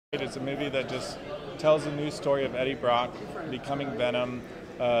It's a movie that just tells a new story of Eddie Brock becoming Venom,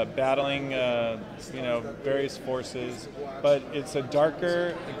 battling various forces, but it's a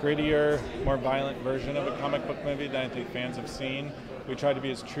darker, grittier, more violent version of a comic book movie than I think fans have seen. We tried to be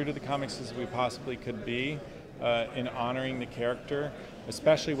as true to the comics as we possibly could be in honoring the character,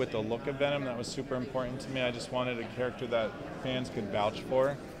 especially with the look of Venom. That was super important to me. I just wanted a character that fans could vouch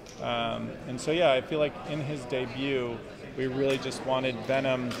for. And so yeah, I feel like in his debut, we really just wanted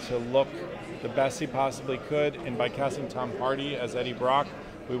Venom to look the best he possibly could, and by casting Tom Hardy as Eddie Brock,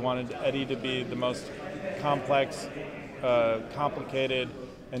 we wanted Eddie to be the most complex, complicated,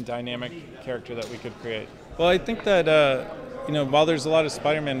 and dynamic character that we could create. Well, I think that while there's a lot of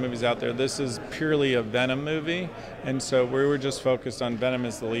Spider-Man movies out there, this is purely a Venom movie, and so we were just focused on Venom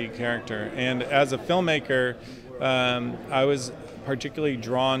as the lead character. And as a filmmaker, I was particularly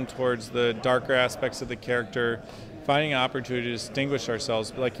drawn towards the darker aspects of the character, finding an opportunity to distinguish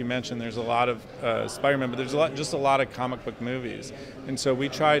ourselves. Like you mentioned, there's a lot of Spider-Man, but there's just a lot of comic book movies. And so we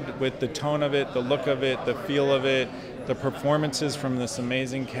tried with the tone of it, the look of it, the feel of it, the performances from this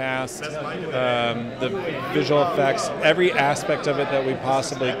amazing cast, the visual effects, every aspect of it that we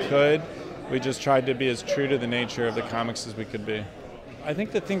possibly could. We just tried to be as true to the nature of the comics as we could be. I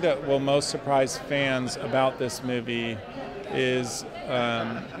think the thing that will most surprise fans about this movie is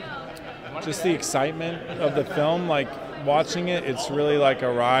just the excitement of the film. Like watching it, it's really like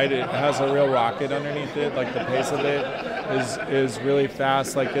a ride. It has a real rocket underneath it. Like the pace of it is really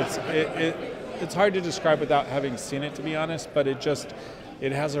fast. Like it's hard to describe without having seen it, to be honest. But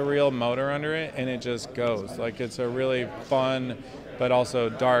it has a real motor under it, and it just goes. Like it's a really fun, but also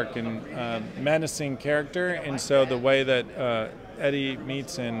dark and menacing character. And so the way that Eddie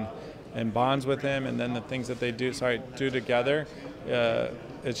meets and bonds with him, and then the things that they do together.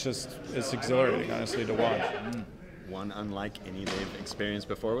 It's exhilarating, honestly, to watch. One unlike any they've experienced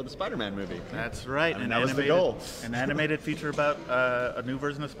before with a Spider-Man movie. That's right. I mean, that was the goal. An animated feature about a new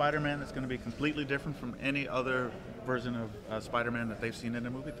version of Spider-Man that's going to be completely different from any other version of Spider-Man that they've seen in a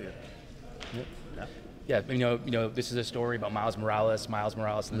movie theater. Yep. Yeah, this is a story about Miles Morales. Miles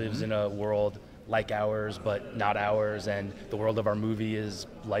Morales lives in a world like ours, but not ours, and the world of our movie is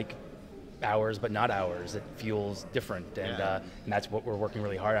like ours but not ours. It feels different, and that's what we're working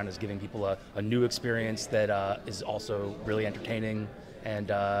really hard on, is giving people a new experience that is also really entertaining and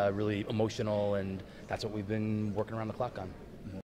really emotional, and that's what we've been working around the clock on.